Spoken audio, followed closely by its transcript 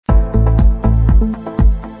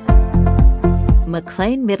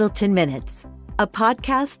McLean Middleton Minutes, a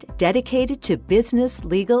podcast dedicated to business,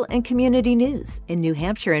 legal, and community news in New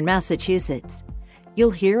Hampshire and Massachusetts.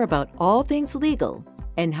 You'll hear about all things legal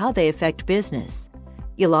and how they affect business.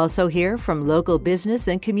 You'll also hear from local business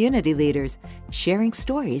and community leaders sharing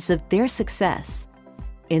stories of their success.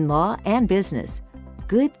 In law and business,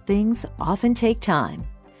 good things often take time.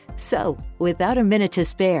 So, without a minute to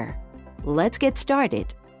spare, let's get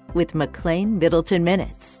started with McLean Middleton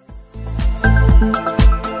Minutes.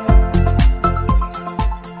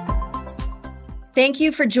 Thank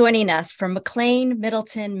you for joining us for McLean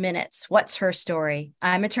Middleton Minutes. What's her story?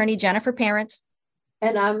 I'm attorney Jennifer Parent.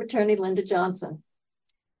 And I'm attorney Linda Johnson.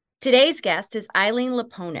 Today's guest is Eileen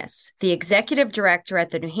Laponis, the executive director at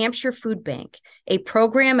the New Hampshire Food Bank, a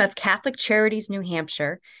program of Catholic Charities New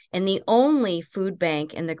Hampshire and the only food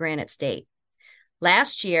bank in the Granite State.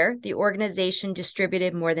 Last year, the organization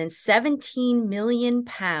distributed more than 17 million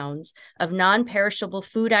pounds of non-perishable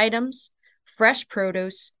food items, fresh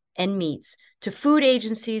produce, and meats to food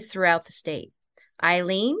agencies throughout the state.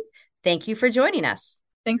 Eileen, thank you for joining us.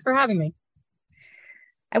 Thanks for having me.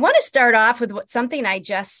 I want to start off with something I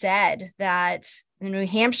just said, that the New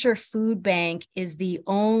Hampshire Food Bank is the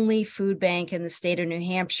only food bank in the state of New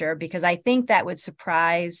Hampshire, because I think that would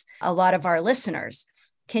surprise a lot of our listeners.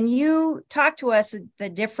 Can you talk to us the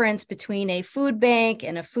difference between a food bank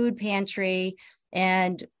and a food pantry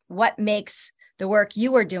and what makes the work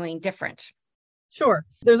you are doing different? Sure.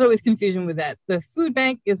 There's always confusion with that. The food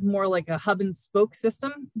bank is more like a hub and spoke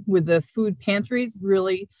system, with the food pantries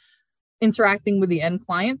really interacting with the end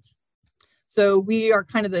client. So we are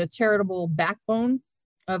kind of the charitable backbone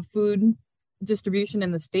of food distribution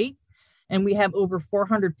in the state. And we have over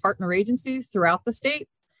 400 partner agencies throughout the state.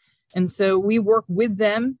 And so we work with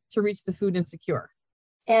them to reach the food insecure.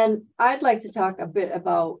 And I'd like to talk a bit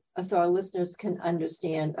about, so our listeners can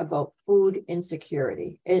understand about food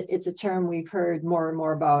insecurity. It's a term we've heard more and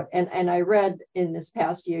more about. And I read in this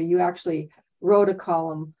past year, you actually wrote a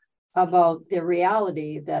column about the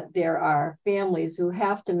reality that there are families who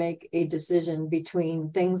have to make a decision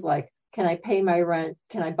between things like, can I pay my rent?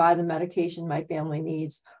 Can I buy the medication my family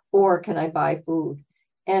needs? Or can I buy food?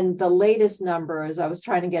 And the latest numbers, I was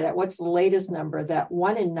trying to get at what's the latest number, that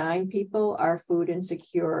 1 in 9 people are food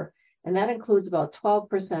insecure. And that includes about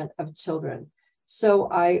 12% of children. So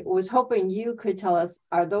I was hoping you could tell us,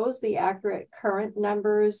 are those the accurate current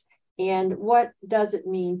numbers? And what does it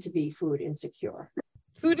mean to be food insecure?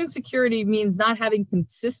 Food insecurity means not having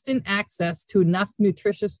consistent access to enough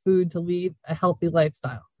nutritious food to lead a healthy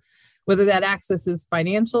lifestyle. Whether that access is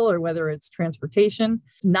financial or whether it's transportation,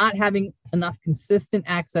 not having enough consistent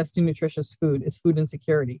access to nutritious food is food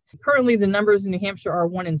insecurity. Currently, the numbers in New Hampshire are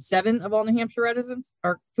 1 in 7 of all New Hampshire residents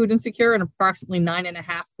are food insecure, and approximately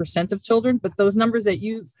 9.5% of children. But those numbers that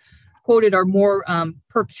you quoted are more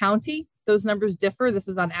per county. Those numbers differ. This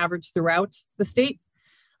is on average throughout the state.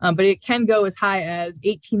 But it can go as high as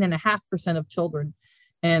 18.5% of children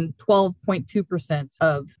and 12.2%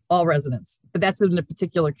 of all residents. But that's in a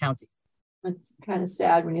particular county. It's kind of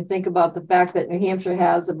sad when you think about the fact that New Hampshire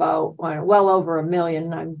has about well over 1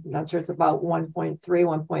 million. I'm not sure, it's about 1.3,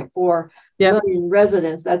 1.4 million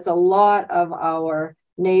residents. That's a lot of our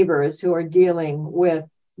neighbors who are dealing with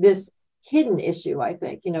this hidden issue, I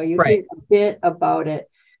think. You hear a bit about it.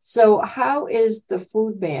 So how is the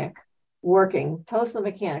food bank working? Tell us the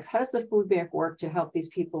mechanics. How does the food bank work to help these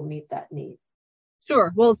people meet that need?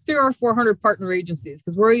 Sure. Well, it's through our 400 partner agencies,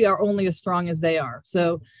 because we are only as strong as they are.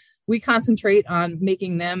 So we concentrate on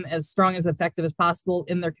making them as strong, as effective as possible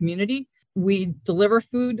in their community. We deliver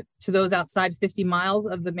food to those outside 50 miles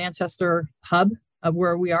of the Manchester hub of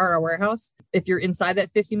where we are, our warehouse. If you're inside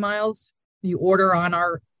that 50 miles, you order on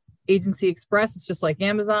our Agency Express. It's just like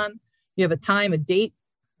Amazon. You have a time, a date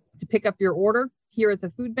to pick up your order here at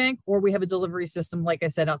the food bank, or we have a delivery system, like I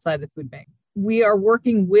said, outside the food bank. We are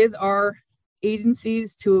working with our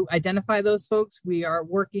agencies to identify those folks. We are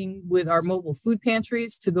working with our mobile food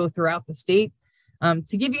pantries to go throughout the state.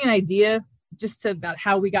 To give you an idea about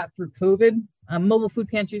how we got through COVID, mobile food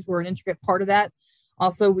pantries were an intricate part of that.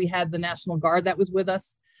 Also, we had the National Guard that was with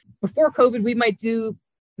us. Before COVID, we might do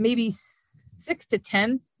maybe 6 to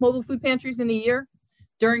 10 mobile food pantries in a year.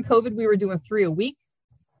 During COVID, we were doing 3 a week.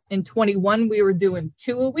 In 21, we were doing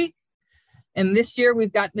 2 a week. And this year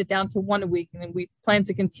we've gotten it down to 1 a week, and we plan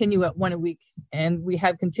to continue at 1 a week. And we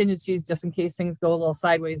have contingencies just in case things go a little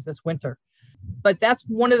sideways this winter. But that's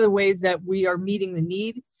one of the ways that we are meeting the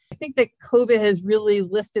need. I think that COVID has really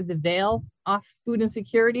lifted the veil off food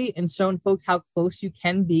insecurity and shown folks how close you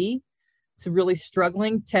can be to really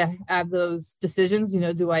struggling to have those decisions.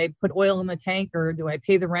 Do I put oil in the tank or do I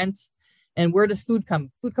pay the rent? And where does food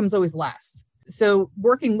come? Food comes always last. So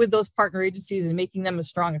working with those partner agencies and making them as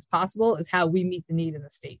strong as possible is how we meet the need in the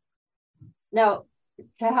state. Now,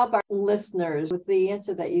 to help our listeners with the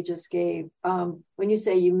answer that you just gave, when you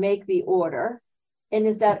say you make the order, and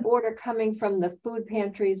is that order coming from the food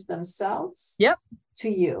pantries themselves? Yep. To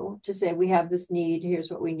you to say, we have this need, here's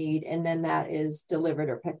what we need, and then that is delivered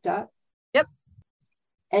or picked up? Yep.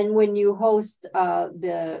 And when you host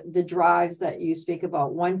the drives that you speak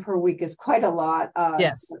about, one per week is quite a lot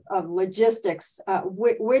yes. of logistics.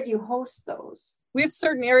 Where do you host those? We have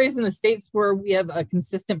certain areas in the states where we have a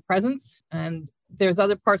consistent presence, and there's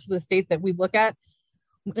other parts of the state that we look at.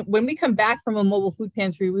 When we come back from a mobile food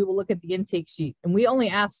pantry, we will look at the intake sheet, and we only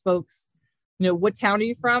ask folks, what town are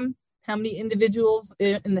you from? How many individuals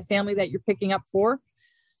in the family that you're picking up for?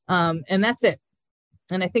 And that's it.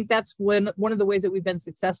 And I think that's one of the ways that we've been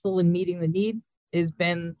successful in meeting the need has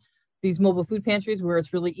been these mobile food pantries where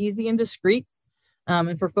it's really easy and discreet.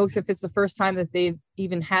 And for folks, if it's the first time that they've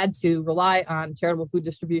even had to rely on charitable food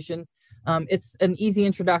distribution, it's an easy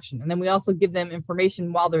introduction. And then we also give them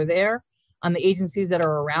information while they're there on the agencies that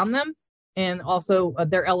are around them, and also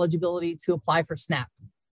their eligibility to apply for SNAP.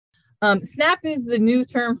 SNAP is the new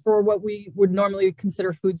term for what we would normally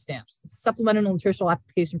consider food stamps, Supplemental Nutritional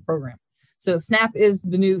Application Program. So SNAP is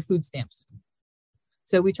the new food stamps.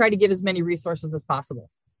 So we try to give as many resources as possible.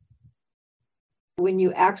 When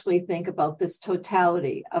you actually think about this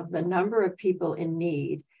totality of the number of people in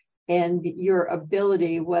need and your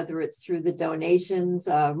ability, whether it's through the donations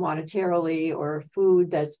monetarily or food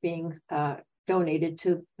that's being donated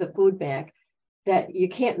to the food bank, that you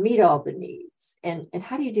can't meet all the needs. And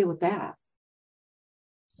how do you deal with that?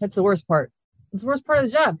 That's the worst part. It's the worst part of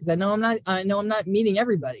the job because I know I'm not meeting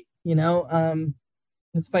everybody.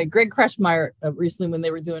 It's funny. Greg Kreschmeyer recently, when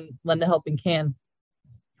they were doing Lend a Helping Hand,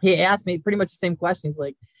 he asked me pretty much the same question. He's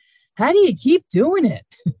like, "How do you keep doing it?"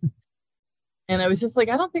 And I was just like,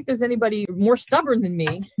 I don't think there's anybody more stubborn than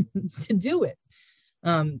me to do it.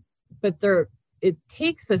 But it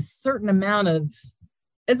takes a certain amount of.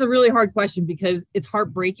 It's a really hard question because it's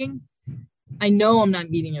heartbreaking. I know I'm not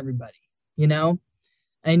meeting everybody.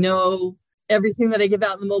 I know everything that I give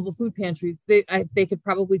out in the mobile food pantries, they could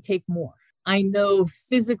probably take more. I know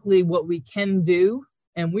physically what we can do,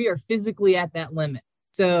 and we are physically at that limit.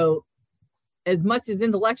 So as much as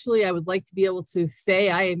intellectually I would like to be able to say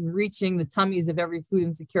I am reaching the tummies of every food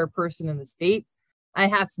insecure person in the state, I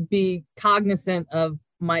have to be cognizant of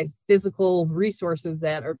my physical resources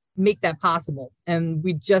that make that possible. And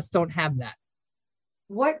we just don't have that.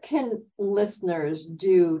 What can listeners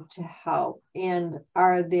do to help? And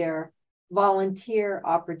are there volunteer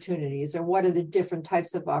opportunities, or what are the different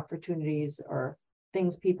types of opportunities or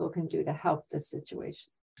things people can do to help this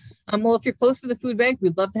situation? Well, if you're close to the food bank,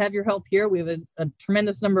 we'd love to have your help here. We have a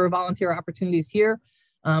tremendous number of volunteer opportunities here.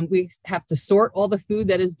 We have to sort all the food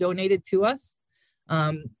that is donated to us.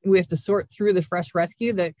 We have to sort through the fresh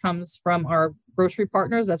rescue that comes from our grocery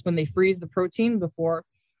partners. That's when they freeze the protein before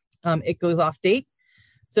it goes off date.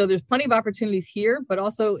 So there's plenty of opportunities here, but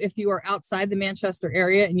also if you are outside the Manchester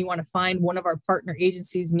area and you want to find one of our partner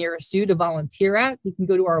agencies nearest you to volunteer at, you can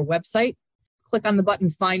go to our website, click on the button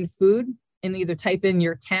Find Food, and either type in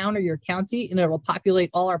your town or your county, and it will populate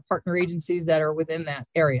all our partner agencies that are within that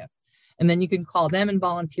area. And then you can call them and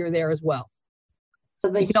volunteer there as well.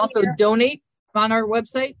 So you can also donate on our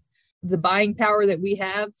website. The buying power that we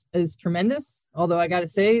have is tremendous. Although I got to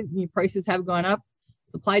say, prices have gone up.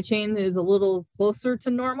 Supply chain is a little closer to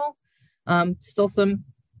normal. Still some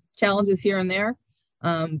challenges here and there.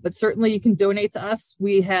 But certainly you can donate to us.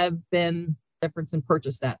 We have been difference and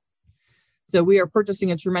purchase that. So we are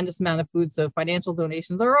purchasing a tremendous amount of food. So financial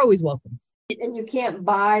donations are always welcome. And you can't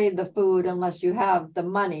buy the food unless you have the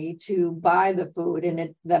money to buy the food,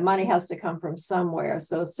 and that money has to come from somewhere.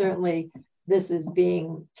 So certainly this is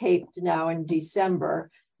being taped now in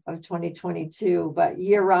December of 2022, but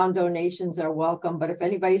year-round donations are welcome. But if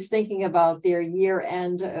anybody's thinking about their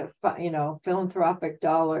year-end, philanthropic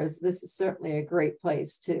dollars, this is certainly a great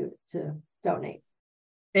place to donate.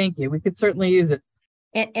 Thank you. We could certainly use it.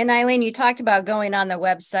 And Eileen, you talked about going on the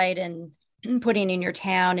website and putting in your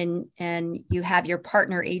town, and you have your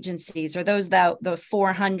partner agencies. Are those the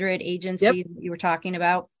 400 agencies that you were talking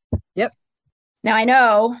about? Yep. Now,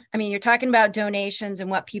 you're talking about donations and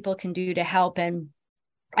what people can do to help. And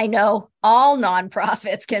I know all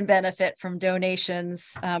nonprofits can benefit from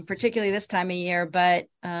donations, particularly this time of year, but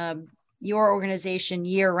your organization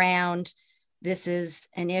year round, this is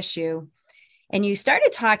an issue. And you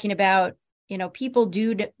started talking about, people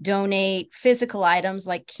do donate physical items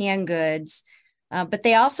like canned goods, but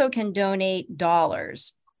they also can donate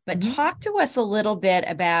dollars. but talk to us a little bit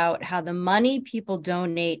about how the money people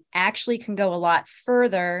donate actually can go a lot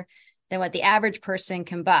further than what the average person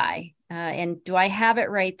can buy. And do I have it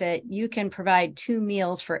right that you can provide 2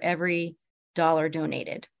 meals for every dollar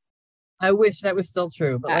donated? I wish that was still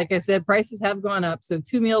true, but like I said, prices have gone up. So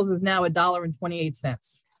 2 meals is now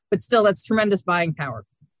 $1.28, but still that's tremendous buying power.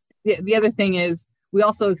 The other thing is we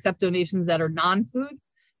also accept donations that are non-food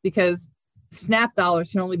because SNAP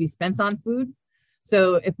dollars can only be spent on food.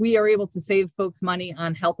 So if we are able to save folks money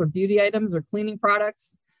on health or beauty items or cleaning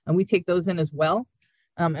products, and we take those in as well,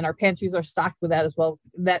 and our pantries are stocked with that as well,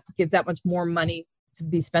 that gets that much more money to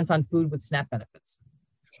be spent on food with SNAP benefits.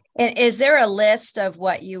 And is there a list of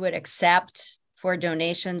what you would accept for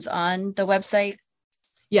donations on the website?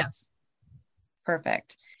 Yes.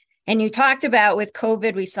 Perfect. And you talked about with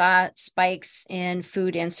COVID, we saw spikes in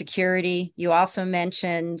food insecurity. You also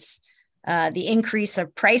mentioned the increase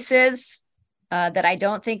of prices that I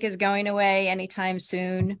don't think is going away anytime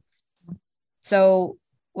soon. So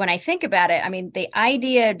when I think about it, I mean, the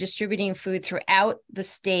idea of distributing food throughout the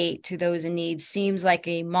state to those in need seems like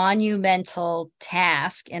a monumental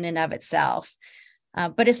task in and of itself.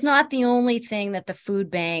 But it's not the only thing that the food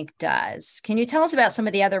bank does. Can you tell us about some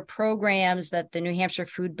of the other programs that the New Hampshire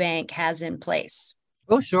Food Bank has in place?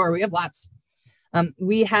 Oh, sure. We have lots.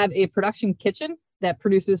 We have a production kitchen that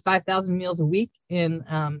produces 5,000 meals a week in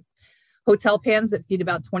hotel pans that feed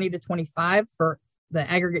about 20 to 25 for the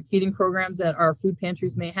aggregate feeding programs that our food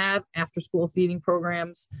pantries may have, after school feeding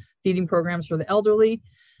programs for the elderly.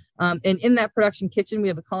 And in that production kitchen, we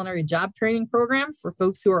have a culinary job training program for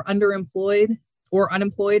folks who are underemployed or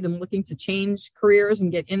unemployed and looking to change careers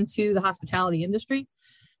and get into the hospitality industry.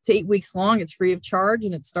 It's 8 weeks long. It's free of charge,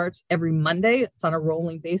 and it starts every Monday. It's on a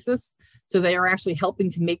rolling basis. So they are actually helping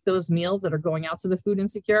to make those meals that are going out to the food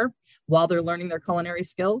insecure while they're learning their culinary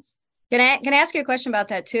skills. Can I ask you a question about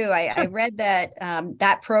that too? I read that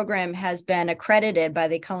that program has been accredited by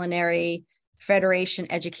the Culinary Federation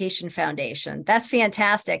Education Foundation. That's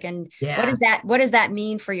fantastic. And what does that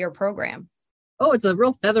mean for your program? Oh, it's a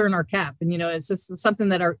real feather in our cap. And, it's just something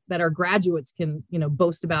that our graduates can,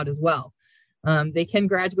 boast about as well. They can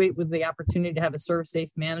graduate with the opportunity to have a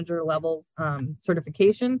ServSafe manager level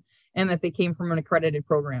certification, and that they came from an accredited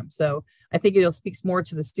program. So I think it speaks more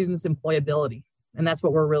to the students' employability. And that's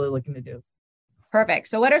what we're really looking to do. Perfect.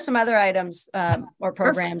 So what are some other items or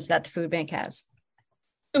programs that the food bank has?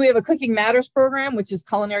 So we have a Cooking Matters program, which is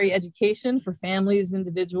culinary education for families,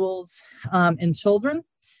 individuals, and children.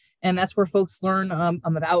 And that's where folks learn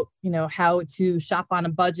about, how to shop on a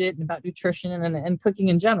budget and about nutrition and cooking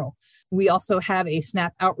in general. We also have a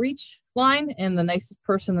SNAP outreach line, and the nicest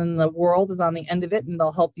person in the world is on the end of it, and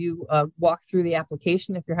they'll help you walk through the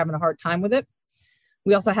application if you're having a hard time with it.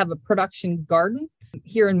 We also have a production garden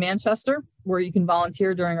here in Manchester where you can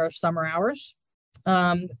volunteer during our summer hours.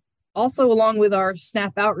 Also, along with our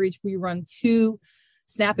SNAP outreach, we run 2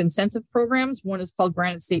 SNAP incentive programs. One is called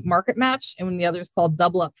Granite State Market Match, and the other is called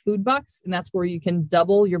Double Up Food Bucks. And that's where you can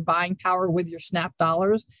double your buying power with your SNAP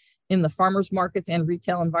dollars in the farmers markets and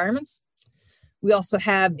retail environments. We also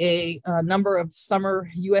have a number of summer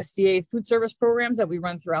USDA food service programs that we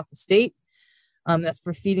run throughout the state. That's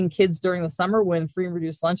for feeding kids during the summer when free and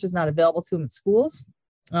reduced lunch is not available to them at schools.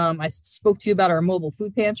 I spoke to you about our mobile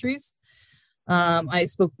food pantries. I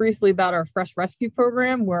spoke briefly about our Fresh Rescue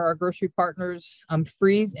program, where our grocery partners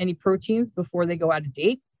freeze any proteins before they go out of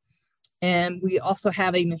date. And we also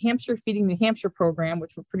have a New Hampshire Feeding New Hampshire program,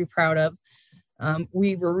 which we're pretty proud of.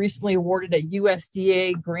 We were recently awarded a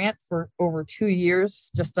USDA grant for over 2 years,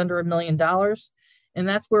 just under $1 million. And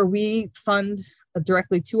that's where we fund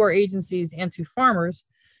directly to our agencies and to farmers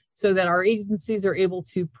so that our agencies are able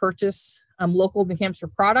to purchase local New Hampshire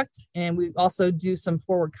products. And we also do some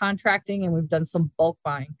forward contracting, and we've done some bulk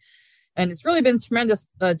buying. And it's really been tremendous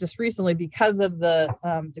just recently because of the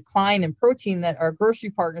decline in protein that our grocery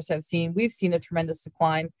partners have seen. We've seen a tremendous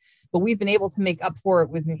decline, but we've been able to make up for it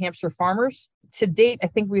with New Hampshire farmers. To date, I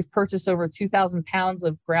think we've purchased over 2,000 pounds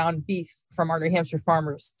of ground beef from our New Hampshire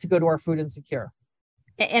farmers to go to our food insecure.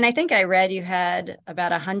 And I think I read you had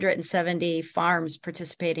about 170 farms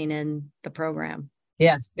participating in the program.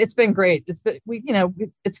 Yeah, it's been great.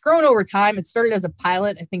 It's grown over time. It started as a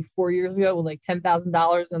pilot, I think 4 years ago, with like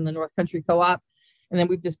 $10,000 in the North Country Co-op. And then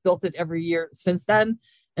we've just built it every year since then.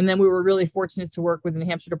 And then we were really fortunate to work with the New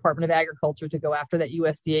Hampshire Department of Agriculture to go after that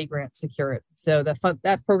USDA grant, secure it. So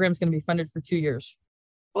that program is going to be funded for 2 years.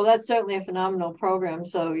 Well, that's certainly a phenomenal program.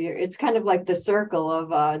 So it's kind of like the circle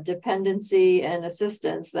of dependency and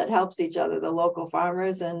assistance that helps each other, the local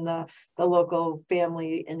farmers and the local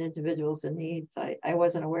family and individuals in need. I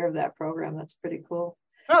wasn't aware of that program. That's pretty cool.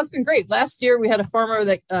 Oh, it's been great. Last year, we had a farmer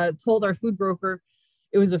that told our food broker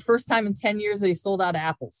it was the first time in 10 years that he sold out of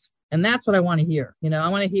apples. And that's what I want to hear. I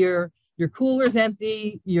want to hear your cooler's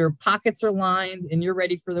empty, your pockets are lined, and you're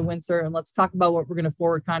ready for the winter. And let's talk about what we're going to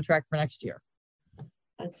forward contract for next year.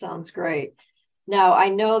 That sounds great. Now, I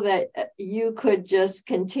know that you could just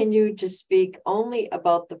continue to speak only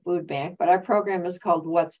about the food bank, but our program is called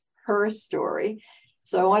What's Her Story?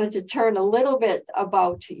 So I wanted to turn a little bit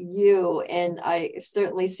about you, and I've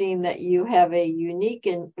certainly seen that you have a unique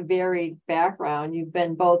and varied background. You've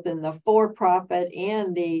been both in the for-profit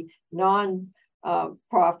and the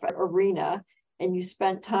non-profit arena, and you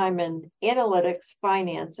spent time in analytics,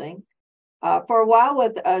 financing, for a while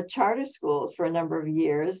with charter schools for a number of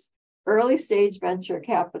years, early stage venture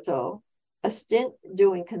capital, a stint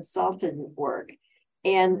doing consultant work.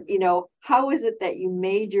 And, how is it that you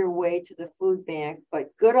made your way to the food bank,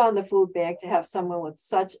 but good on the food bank to have someone with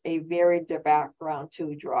such a varied background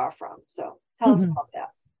to draw from? So tell us about that.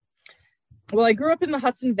 Well, I grew up in the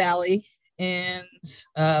Hudson Valley and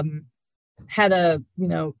had a,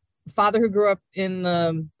 father who grew up in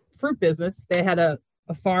the fruit business. They had a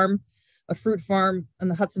farm, a fruit farm in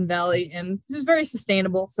the Hudson Valley, and it was very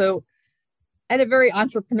sustainable. So I had a very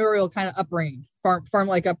entrepreneurial kind of upbringing,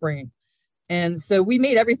 farm-like upbringing. And so we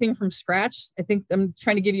made everything from scratch. I think I'm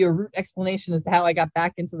trying to give you a root explanation as to how I got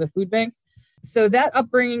back into the food bank. So that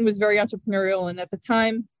upbringing was very entrepreneurial. And at the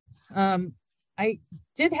time, I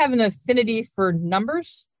did have an affinity for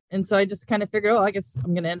numbers. And so I just kind of figured, I guess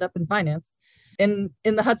I'm going to end up in finance. And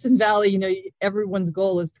in the Hudson Valley, everyone's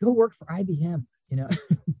goal is to go work for IBM,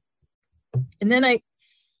 And then I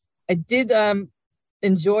did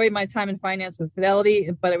enjoy my time in finance with Fidelity,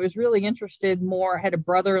 but I was really interested more. I had a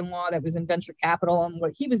brother-in-law that was in venture capital, and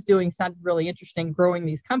what he was doing sounded really interesting, growing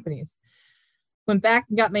these companies. Went back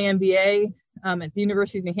and got my MBA at the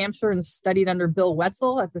University of New Hampshire and studied under Bill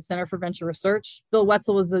Wetzel at the Center for Venture Research. Bill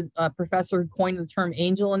Wetzel was a professor who coined the term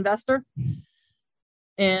angel investor,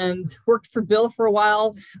 and worked for Bill for a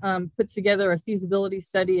while, put together a feasibility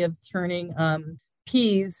study of turning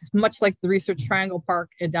peas, much like the Research Triangle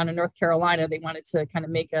Park down in North Carolina. They wanted to kind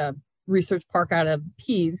of make a research park out of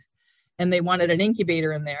peas, and they wanted an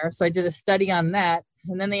incubator in there. So I did a study on that,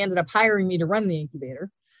 and then they ended up hiring me to run the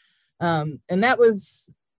incubator. And that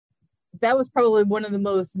was probably one of the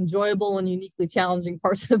most enjoyable and uniquely challenging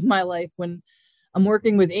parts of my life, when I'm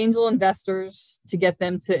working with angel investors to get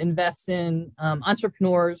them to invest in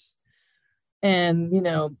entrepreneurs. And,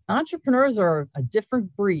 entrepreneurs are a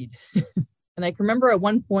different breed. And I can remember at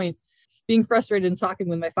one point being frustrated and talking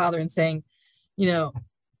with my father and saying,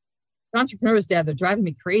 entrepreneurs, Dad, they're driving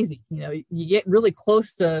me crazy. You get really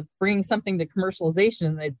close to bringing something to commercialization,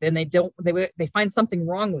 and they find something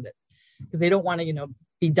wrong with it because they don't want to,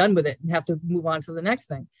 be done with it and have to move on to the next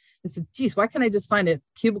thing. I said, geez, why can't I just find a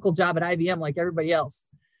cubicle job at IBM like everybody else?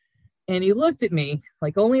 And he looked at me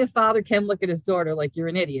like only a father can look at his daughter, like, you're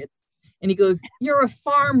an idiot. And he goes, you're a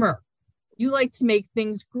farmer. You like to make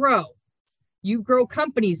things grow. You grow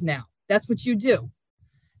companies now. That's what you do.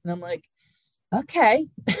 And I'm like, okay,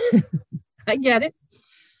 I get it.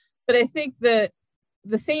 But I think that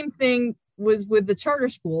the same thing was with the charter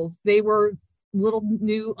schools. They were little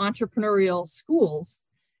new entrepreneurial schools,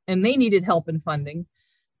 and they needed help and funding.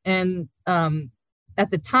 And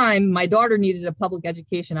at the time, my daughter needed a public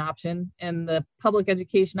education option, and the public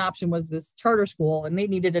education option was this charter school, and they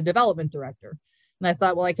needed a development director. And I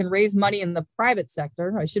thought, well, I can raise money in the private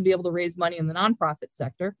sector. I should be able to raise money in the nonprofit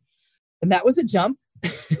sector. And that was a jump,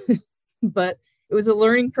 but it was a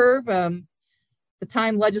learning curve. At the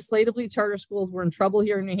time, legislatively, charter schools were in trouble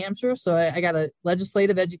here in New Hampshire. So I got a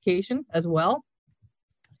legislative education as well.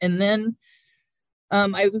 And then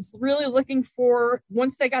I was really looking for,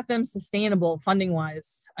 once I got them sustainable funding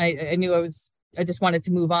wise, I knew I just wanted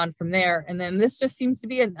to move on from there. And then this just seems to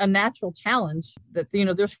be a natural challenge that,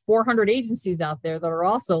 there's 400 agencies out there that are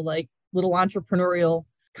also like little entrepreneurial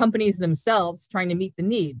companies themselves trying to meet the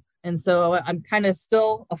need. And so I'm kind of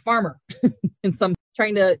still a farmer and some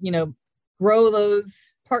trying to, grow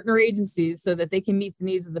those partner agencies so that they can meet the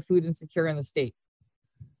needs of the food insecure in the state.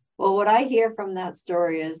 Well, what I hear from that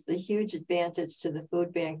story is the huge advantage to the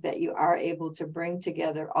food bank that you are able to bring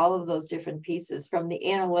together all of those different pieces, from the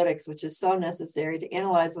analytics, which is so necessary to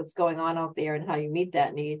analyze what's going on out there and how you meet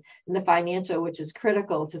that need, and the financial, which is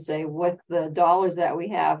critical to say, with the dollars that we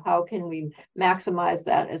have, how can we maximize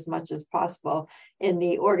that as much as possible? In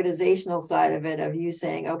the organizational side of it, of you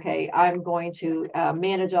saying, okay, I'm going to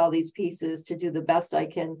manage all these pieces to do the best I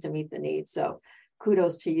can to meet the needs. So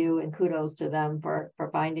kudos to you, and kudos to them for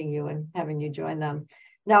finding you and having you join them.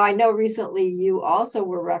 Now, I know recently you also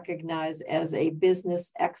were recognized as a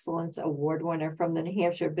Business Excellence Award winner from the New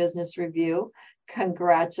Hampshire Business Review.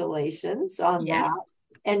 Congratulations on Yes. that.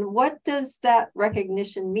 And what does that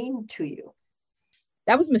recognition mean to you?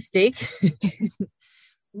 That was a mistake.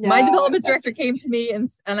 My development director came to me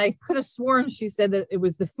and I could have sworn she said that it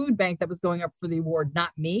was the food bank that was going up for the award,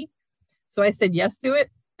 not me. So I said yes to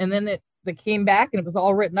it. And then it came back and it was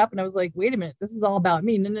all written up. And I was like, wait a minute, this is all about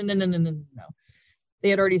me. No. They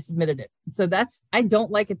had already submitted it. So I don't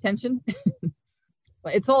like attention.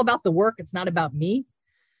 It's all about the work. It's not about me.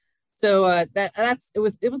 So it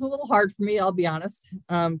was a little hard for me, I'll be honest.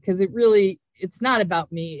 Because it's not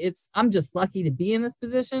about me. I'm just lucky to be in this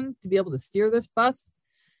position, to be able to steer this bus.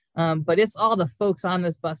 But it's all the folks on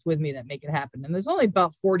this bus with me that make it happen. And there's only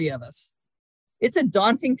about 40 of us. It's a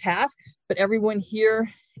daunting task, but everyone here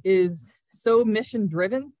is so mission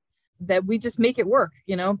driven that we just make it work.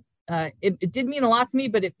 It did mean a lot to me,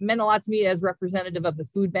 but it meant a lot to me as representative of the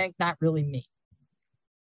food bank, not really me.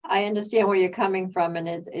 I understand where you're coming from. And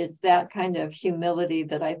it's that kind of humility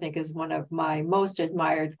that I think is one of my most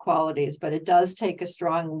admired qualities, but it does take a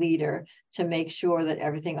strong leader to make sure that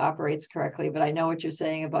everything operates correctly. But I know what you're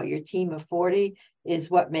saying about your team of 40 is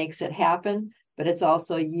what makes it happen, but it's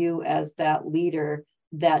also you as that leader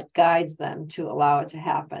that guides them to allow it to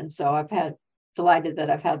happen. So delighted that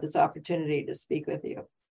I've had this opportunity to speak with you.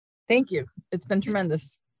 Thank you. It's been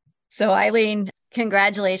tremendous. So Eileen,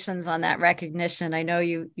 congratulations on that recognition. I know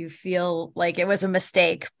you feel like it was a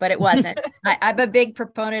mistake, but it wasn't. I'm a big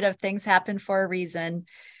proponent of things happen for a reason.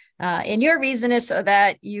 And your reason is so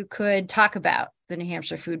that you could talk about the New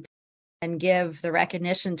Hampshire Food and give the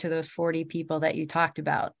recognition to those 40 people that you talked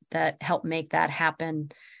about that helped make that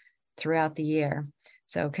happen throughout the year.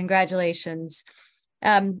 So congratulations.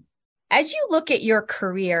 As you look at your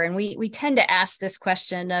career, and we tend to ask this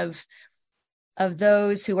question of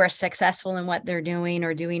those who are successful in what they're doing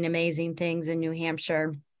or doing amazing things in New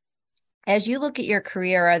Hampshire, as you look at your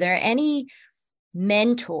career, are there any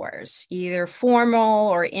mentors, either formal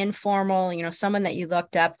or informal, someone that you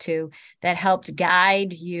looked up to that helped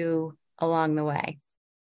guide you along the way?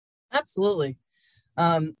 Absolutely.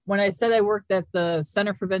 When I said I worked at the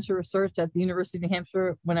Center for Venture Research at the University of New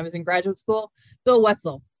Hampshire when I was in graduate school, Bill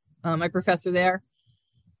Wetzel, my professor there,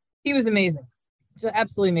 he was amazing, just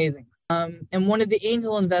absolutely amazing. And one of the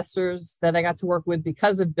angel investors that I got to work with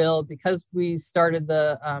because of Bill, because we started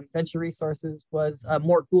the Venture Resources, was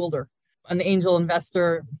Mort Goulder, an angel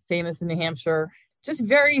investor, famous in New Hampshire. Just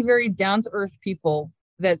very, very down-to-earth people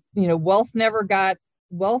that,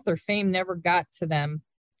 wealth or fame never got to them.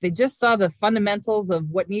 They just saw the fundamentals of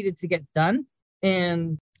what needed to get done.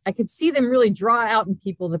 And I could see them really draw out in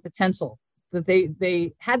people the potential that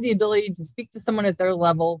they had the ability to speak to someone at their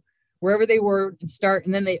level, wherever they were, and start,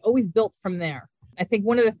 and then they always built from there. I think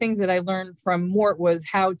one of the things that I learned from Mort was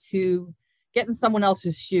how to get in someone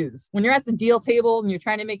else's shoes. When you're at the deal table and you're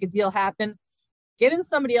trying to make a deal happen, get in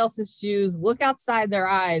somebody else's shoes, look outside their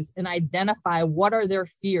eyes and identify what are their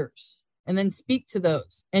fears, and then speak to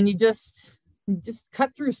those. And you just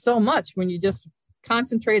cut through so much when you just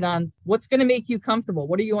concentrate on what's going to make you comfortable.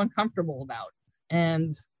 What are you uncomfortable about?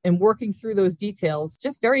 And working through those details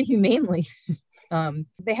just very humanely.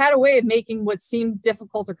 They had a way of making what seemed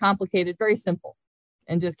difficult or complicated very simple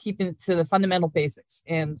and just keeping it to the fundamental basics.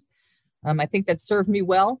 And I think that served me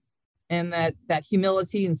well. And that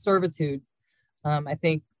humility and servitude, I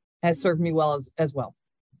think, has served me well as well.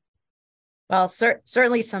 Well,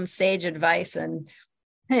 certainly some sage advice. And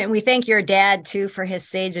we thank your dad, too, for his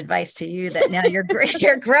sage advice to you that now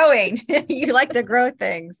you're growing. You like to grow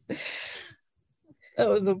things. That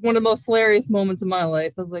was one of the most hilarious moments of my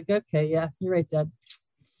life. I was like, okay, yeah, you're right, Dad.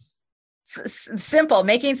 Simple,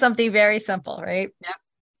 making something very simple, right? Yeah.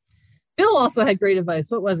 Bill also had great advice.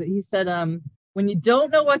 What was it? He said, when you don't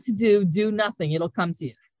know what to do nothing. It'll come to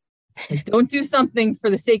you. Like, don't do something for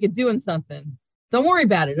the sake of doing something. Don't worry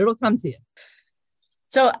about it. It'll come to you.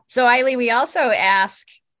 So Eileen, we also ask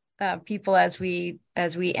people as we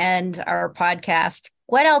end our podcast,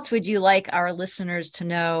 what else would you like our listeners to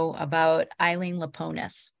know about Eileen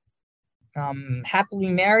Laponis? Happily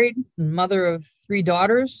married, mother of 3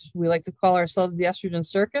 daughters. We like to call ourselves the Estrogen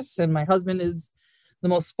Circus, and my husband is the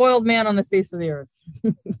most spoiled man on the face of the earth.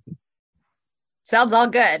 Sounds all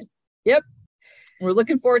good. Yep. We're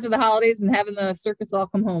looking forward to the holidays and having the circus all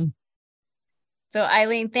come home. So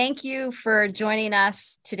Eileen, thank you for joining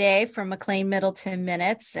us today for McLean Middleton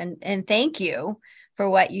Minutes, and thank you for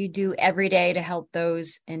what you do every day to help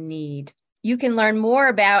those in need. You can learn more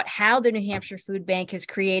about how the New Hampshire Food Bank is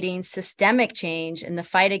creating systemic change in the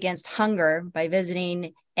fight against hunger by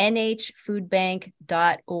visiting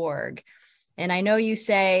nhfoodbank.org. And I know you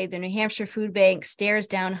say the New Hampshire Food Bank stares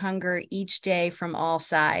down hunger each day from all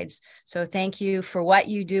sides. So thank you for what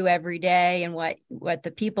you do every day and what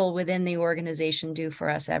the people within the organization do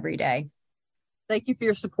for us every day. Thank you for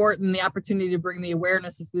your support and the opportunity to bring the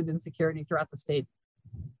awareness of food insecurity throughout the state.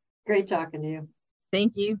 Great talking to you.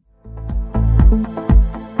 Thank you.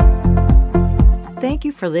 Thank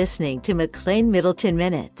you for listening to McLean Middleton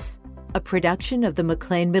Minutes, a production of the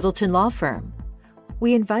McLean Middleton Law Firm.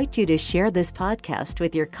 We invite you to share this podcast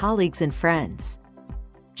with your colleagues and friends.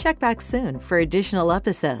 Check back soon for additional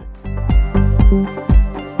episodes.